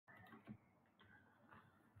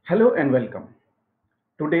Hello and welcome.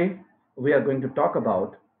 Today we are going to talk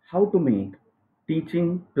about how to make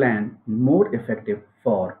teaching plan more effective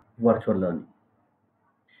for virtual learning.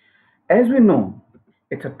 As we know,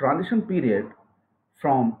 it's a transition period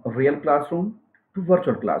from a real classroom to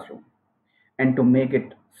virtual classroom. And to make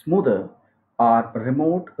it smoother, our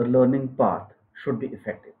remote learning path should be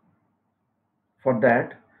effective. For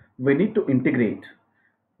that, we need to integrate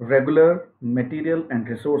regular material and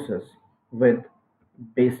resources with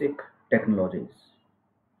basic technologies.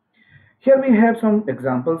 Here we have some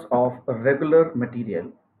examples of regular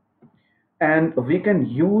material, and we can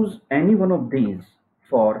use any one of these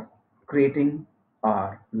for creating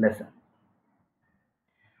our lesson.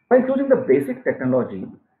 By choosing the basic technology,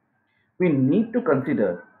 we need to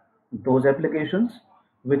consider those applications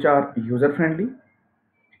which are user friendly.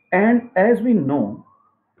 And as we know,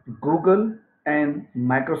 Google and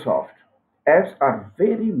Microsoft apps are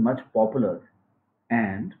very much popular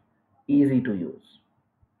and easy to use.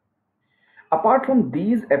 Apart from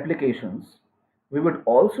these applications, we would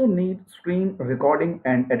also need screen recording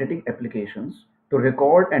and editing applications to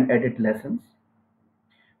record and edit lessons,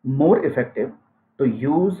 more effective to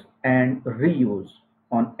use and reuse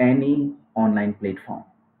on any online platform.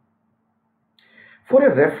 For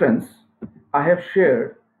a reference, I have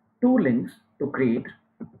shared two links to create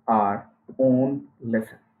our own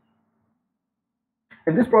lesson.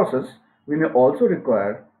 In this process, we may also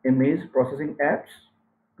require image processing apps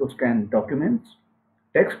to scan documents,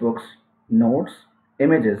 textbooks, notes,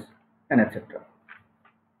 images, and etc.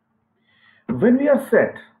 When we are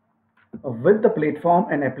set with the platform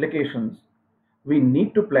and applications, we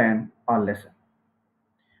need to plan our lesson.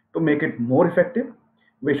 To make it more effective,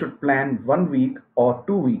 we should plan 1 week or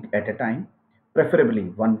 2 weeks at a time, preferably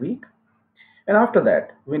 1 week. And after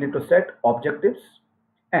that, we need to set objectives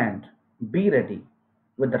and be ready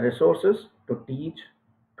with the resources to teach,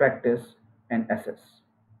 practice, and assess.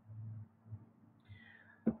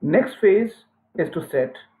 Next phase is to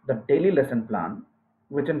set the daily lesson plan,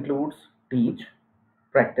 which includes teach,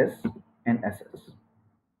 practice, and assess.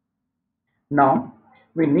 Now,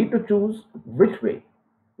 we need to choose which way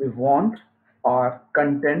we want our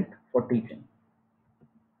content for teaching.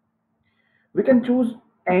 We can choose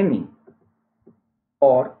any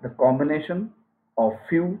or the combination of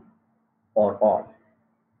few or all.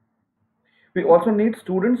 We also need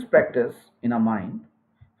students' practice in our mind.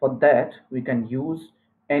 For that, we can use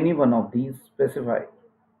any one of these specified.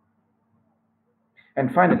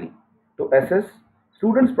 And finally, to assess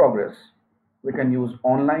students' progress, we can use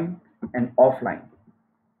online and offline,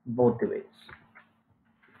 both the ways.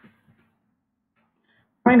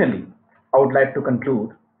 Finally, I would like to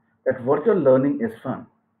conclude that virtual learning is fun.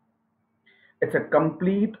 It's a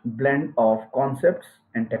complete blend of concepts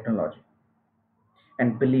and technology.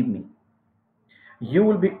 And believe me, you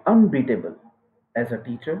will be unbeatable as a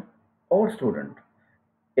teacher or student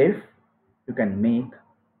if you can make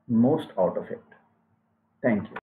most out of it. Thank you.